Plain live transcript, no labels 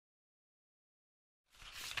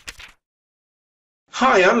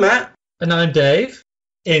Hi, I'm Matt. And I'm Dave.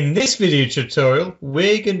 In this video tutorial,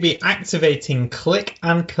 we're going to be activating Click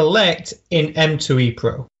and Collect in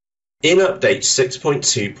M2EPro. In update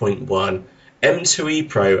 6.2.1,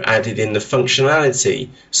 M2EPro added in the functionality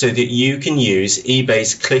so that you can use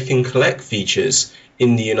eBay's Click and Collect features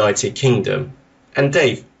in the United Kingdom. And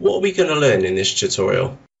Dave, what are we going to learn in this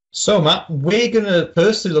tutorial? So Matt, we're going to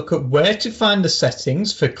firstly look at where to find the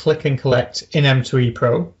settings for Click and Collect in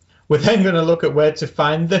M2EPro. We're then going to look at where to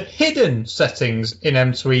find the hidden settings in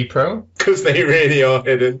M2EPro. Because they really are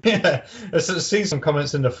hidden. Yeah, I've seen some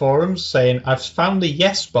comments in the forums saying, I've found the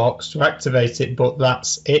yes box to activate it, but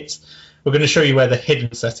that's it. We're going to show you where the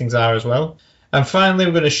hidden settings are as well. And finally,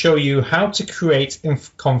 we're going to show you how to create and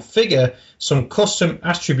configure some custom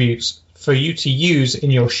attributes for you to use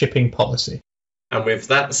in your shipping policy. And with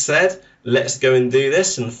that said, let's go and do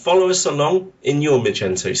this and follow us along in your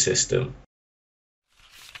Magento system.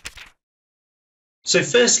 So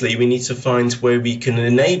firstly, we need to find where we can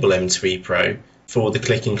enable M2EPro for the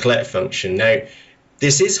click and collect function. Now,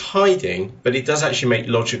 this is hiding, but it does actually make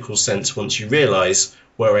logical sense once you realise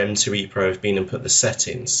where M2EPro have been and put the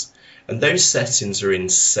settings. And those settings are in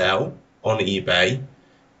Sell on eBay,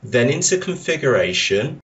 then into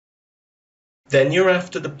Configuration, then you're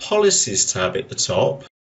after the Policies tab at the top.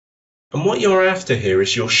 And what you're after here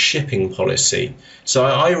is your shipping policy. So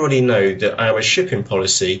I already know that our shipping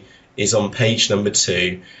policy is on page number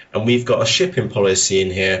 2, and we've got a shipping policy in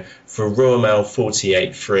here for raw mail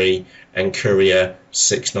 48 free and courier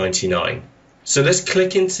 6.99. So let's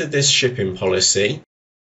click into this shipping policy,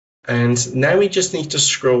 and now we just need to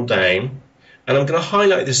scroll down, and I'm going to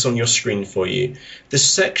highlight this on your screen for you. The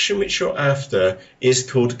section which you're after is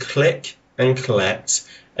called Click and Collect,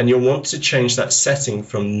 and you'll want to change that setting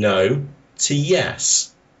from No to Yes.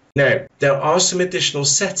 Now, there are some additional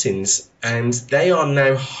settings, and they are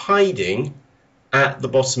now hiding at the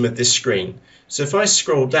bottom of this screen. So if I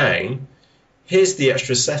scroll down, here's the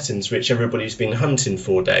extra settings which everybody's been hunting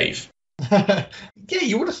for, Dave. Yeah,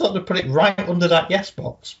 you would have thought to put it right under that yes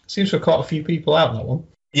box. Seems to have caught a few people out, that one.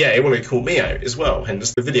 Yeah, it caught me out as well,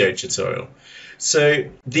 hence the video tutorial. So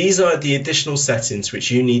these are the additional settings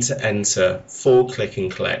which you need to enter for Click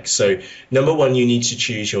and Collect. So number 1, you need to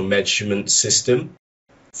choose your measurement system.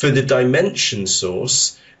 For the dimension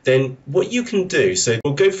source, then what you can do, so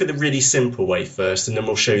we'll go for the really simple way first, and then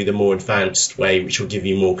we'll show you the more advanced way, which will give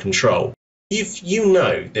you more control. If you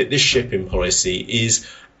know that this shipping policy is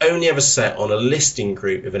only ever set on a listing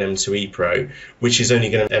group of an M2EPro, which is only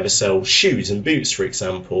going to ever sell shoes and boots, for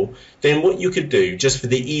example, then what you could do, just for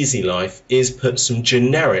the easy life, is put some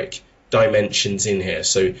generic dimensions in here.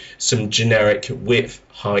 So some generic width,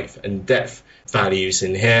 height, and depth values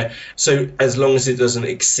in here. So as long as it doesn't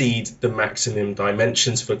exceed the maximum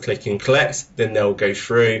dimensions for Click and Collect, then they'll go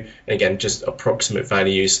through. Again, just approximate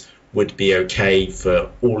values would be okay for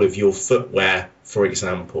all of your footwear, for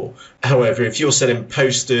example. However, if you're selling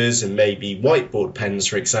posters and maybe whiteboard pens,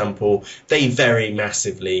 for example, they vary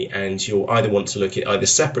massively, and you'll either want to look at either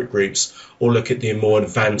separate groups or look at the more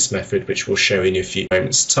advanced method, which we'll show in a few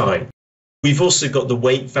moments' time. We've also got the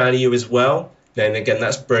weight value as well. Then again,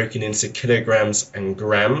 that's broken into kilograms and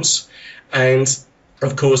grams. And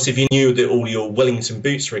of course, if you knew that all your Wellington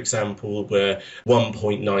boots, for example, were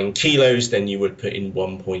 1.9 kilos, then you would put in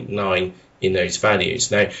 1.9 in those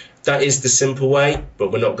values. Now, that is the simple way,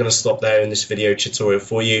 but we're not going to stop there in this video tutorial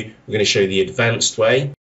for you. We're going to show you the advanced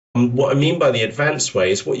way. And what I mean by the advanced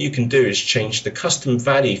way is what you can do is change the custom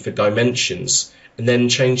value for dimensions and then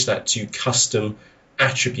change that to custom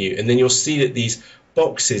attribute. And then you'll see that these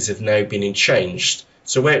boxes have now been changed.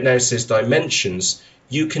 So where it now says dimensions,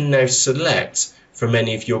 you can now select from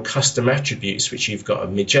any of your custom attributes which you've got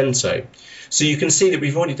on Magento. So you can see that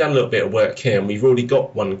we've already done a little bit of work here, and we've already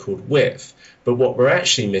got one called width, but what we're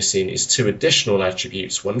actually missing is 2 additional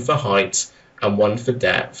attributes, one for height and one for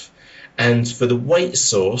depth. And for the weight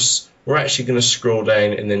source, we're actually going to scroll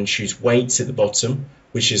down and then choose weight at the bottom,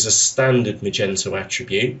 which is a standard Magento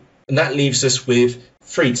attribute, and that leaves us with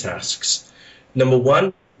 3 tasks. Number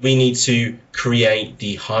 1, we need to create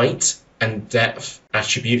the height and depth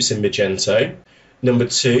attributes in Magento. Number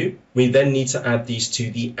 2, we then need to add these to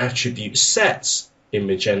the attribute sets in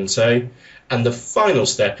Magento. And the final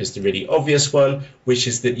step is the really obvious one, which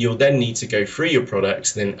is that you'll then need to go through your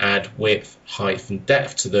products and then add width, height, and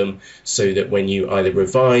depth to them, so that when you either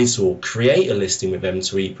revise or create a listing with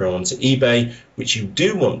M2EPro onto eBay, which you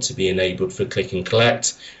do want to be enabled for Click and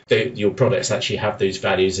Collect, your products actually have those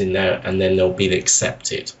values in there, and then they'll be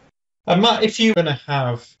accepted. And Matt, if you're going to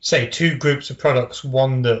have, say, 2 groups of products,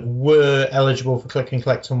 one that were eligible for Click and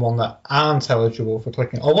Collect and one that aren't eligible for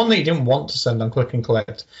Click and, or one that you didn't want to send on Click and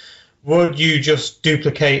Collect, Would you just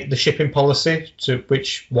duplicate the shipping policy to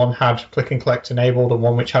which one had click and collect enabled and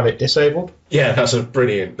one which had it disabled? Yeah, that's a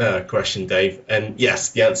brilliant question, Dave. And yes,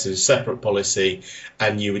 the answer is separate policy,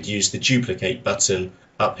 and you would use the duplicate button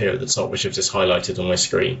up here at the top, which I've just highlighted on my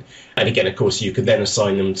screen. And again, of course, you could then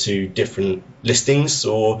assign them to different listings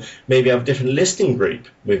or maybe have a different listing group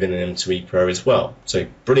within an M2EPro as well. So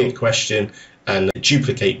brilliant question, and the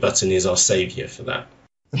duplicate button is our savior for that.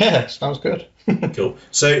 Yeah, sounds good. Cool.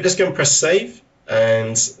 So let's go and press save, and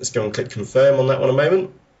let's go and click confirm on that one a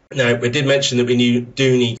moment. Now, we did mention that we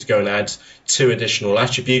do need to go and add 2 additional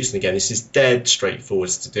attributes. And again, this is dead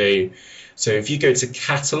straightforward to do. So if you go to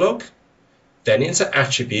catalog, then into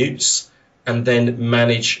attributes, and then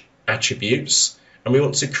manage attributes, and we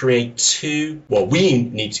want to create 2, well, we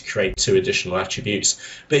need to create 2 additional attributes,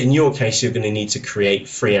 but in your case, you're going to need to create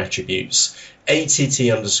 3 attributes: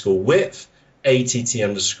 att_width,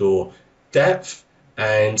 att_depth,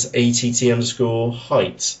 and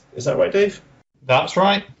att_height. Is that right, Dave? That's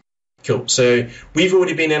right. Cool. So we've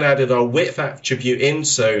already been and added our width attribute in.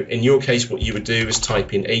 So in your case, what you would do is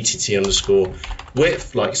type in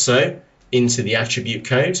att_width, like so, into the attribute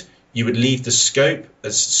code. You would leave the scope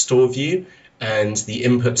as store view and the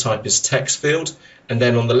input type as text field. And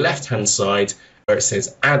then on the left-hand side, where it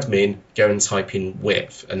says admin, go and type in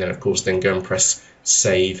width. And then, of course, then go and press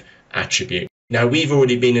save attribute. Now, we've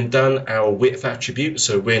already been and done our width attribute.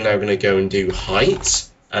 So we're now going to go and do height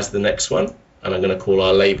as the next one. And I'm going to call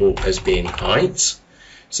our label as being height.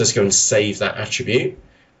 So let's go and save that attribute.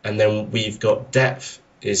 And then we've got depth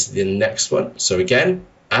is the next one. So again,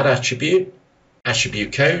 add attribute,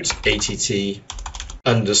 attribute code, att_depth,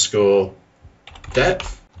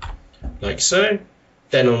 like so.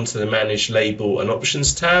 Then onto the manage label and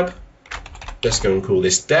options tab. Let's go and call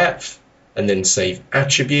this depth, and then save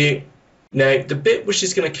attribute. Now, the bit which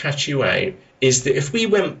is going to catch you out is that if we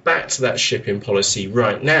went back to that shipping policy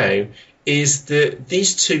right now, is that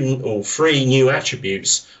these 2 or 3 new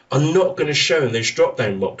attributes are not going to show in those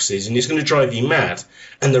drop-down boxes, and it's going to drive you mad.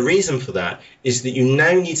 And the reason for that is that you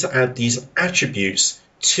now need to add these attributes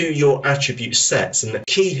to your attribute sets. And the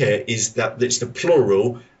key here is that it's the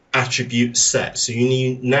plural attribute set. So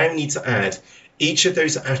you now need to add each of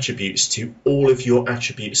those attributes to all of your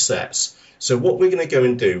attribute sets. So what we're going to go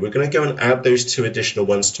and do, we're going to go and add those 2 additional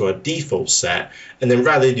ones to our default set. And then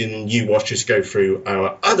rather than you watch us go through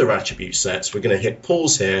our other attribute sets, we're going to hit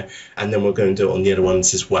pause here, and then we're going to do it on the other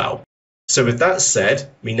ones as well. So with that said,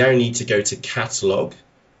 we now need to go to catalog,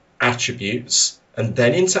 attributes, and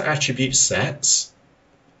then into attribute sets.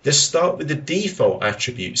 Let's start with the default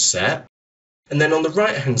attribute set. And then on the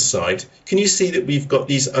right-hand side, can you see that we've got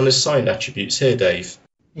these unassigned attributes here, Dave?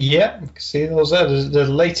 Yeah, you can see those there. The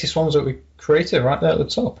latest ones that we created right there at the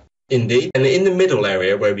top. Indeed. And in the middle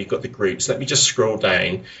area where we've got the groups, let me just scroll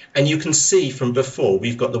down, and you can see from before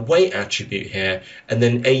we've got the weight attribute here and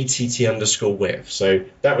then att_width. So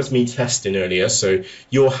that was me testing earlier. So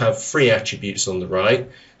you'll have 3 attributes on the right.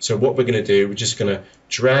 So what we're going to do, we're just going to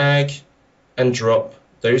drag and drop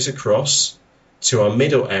those across to our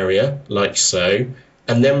middle area like so,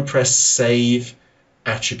 and then press save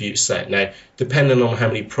attribute set. Now, depending on how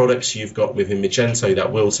many products you've got within Magento,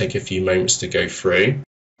 that will take a few moments to go through.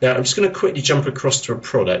 Now, I'm just going to quickly jump across to a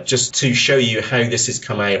product just to show you how this has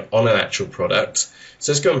come out on an actual product.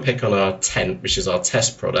 So let's go and pick on our tent, which is our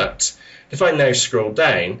test product. If I now scroll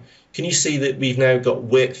down, can you see that we've now got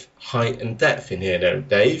width, height, and depth in here now,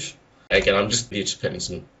 Dave? Again, I'm just putting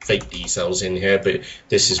some fake details in here, but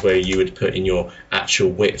this is where you would put in your actual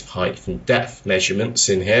width, height, and depth measurements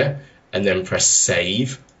in here, and then press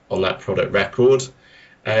save on that product record.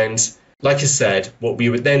 And like I said, what we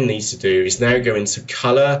would then need to do is now go into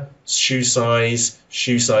color, shoe size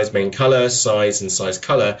main color, size, and size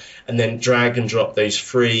color, and then drag and drop those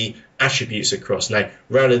 3 attributes across. Now,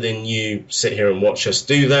 rather than you sit here and watch us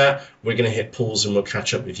do that, we're going to hit pause and we'll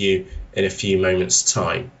catch up with you in a few moments'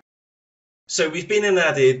 time. So we've been and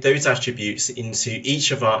added those attributes into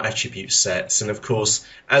each of our attribute sets. And of course,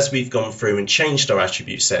 as we've gone through and changed our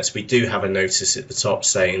attribute sets, we do have a notice at the top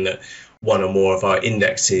saying that 1 or more of our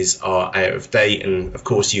indexes are out of date. And of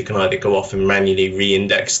course, you can either go off and manually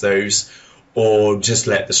re-index those, or just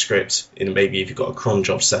let the script, maybe if you've got a cron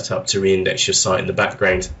job set up, to re-index your site in the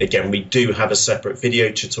background. Again, we do have a separate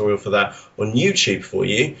video tutorial for that on YouTube for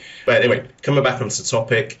you. But anyway, coming back onto the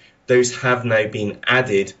topic, those have now been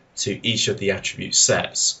added to each of the attribute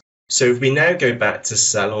sets. So if we now go back to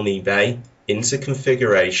sell on eBay, into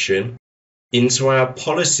configuration, into our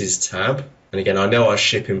policies tab, and again, I know our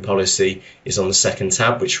shipping policy is on the second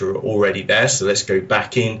tab, which we're already there. So let's go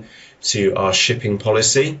back in to our shipping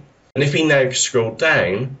policy. And if we now scroll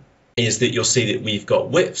down is that you'll see that we've got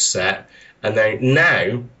width set, and then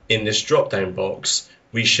now in this drop-down box,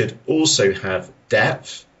 we should also have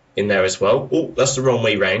depth in there as well. Oh, that's the wrong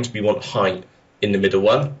way round. We want height in the middle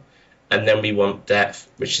one, and then we want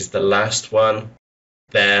depth, which is the last one.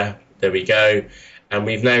 There we go. And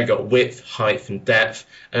we've now got width, height, and depth.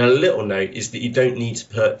 And a little note is that you don't need to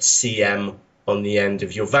put cm on the end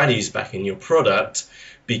of your values back in your product,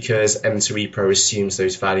 because M2EPro assumes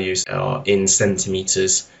those values are in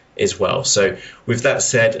centimeters as well. So with that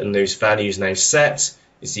said, and those values now set,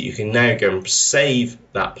 is that you can now go and save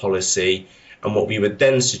that policy. And what we would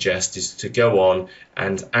then suggest is to go on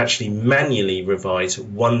and actually manually revise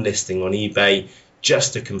one listing on eBay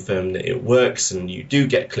just to confirm that it works and you do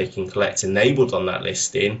get click and collect enabled on that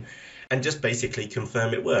listing, and just basically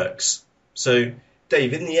confirm it works. So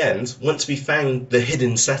Dave, in the end, once we found the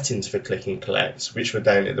hidden settings for click and collect, which were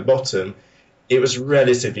down at the bottom, it was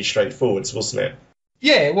relatively straightforward, wasn't it?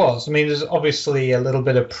 Yeah, it was. I mean, there's obviously a little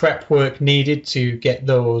bit of prep work needed to get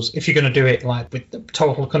those. If you're going to do it like with the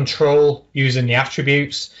total control using the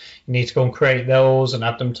attributes, you need to go and create those and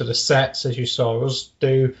add them to the sets as you saw us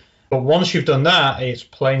do. But once you've done that, it's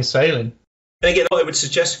plain sailing. And again, what I would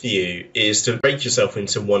suggest for you is to break yourself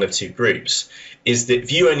into one of two groups. Is that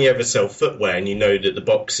if you only ever sell footwear and you know that the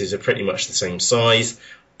boxes are pretty much the same size,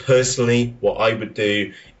 personally, what I would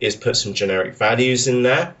do is put some generic values in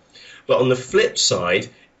there. But on the flip side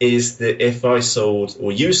is that if I sold,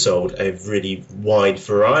 or you sold, a really wide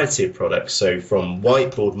variety of products, so from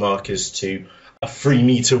whiteboard markers to a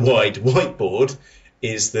 3-meter wide whiteboard,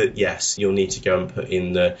 is that yes, you'll need to go and put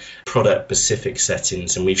in the product specific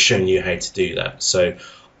settings, and we've shown you how to do that. So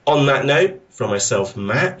on that note, from myself,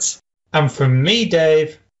 Matt. And from me,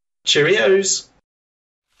 Dave. Cheerios.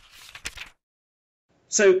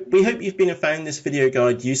 So we hope you've been and found this video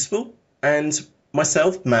guide useful, and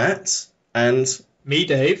myself, Matt, and me,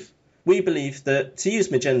 Dave, we believe that to use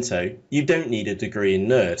Magento, you don't need a degree in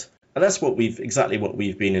Nerd. And that's exactly what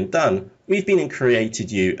we've been and done. We've been and created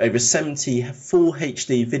you over 70 full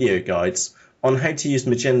HD video guides on how to use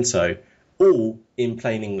Magento, all in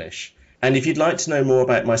plain English. And if you'd like to know more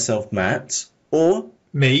about myself, Matt, or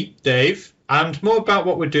me, Dave, and more about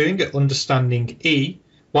what we're doing at Understanding E,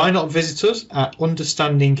 why not visit us at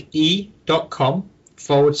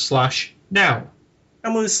understandinge.com/now.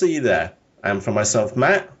 And we'll see you there. And for myself,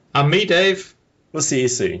 Matt. And me, Dave. We'll see you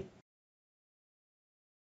soon.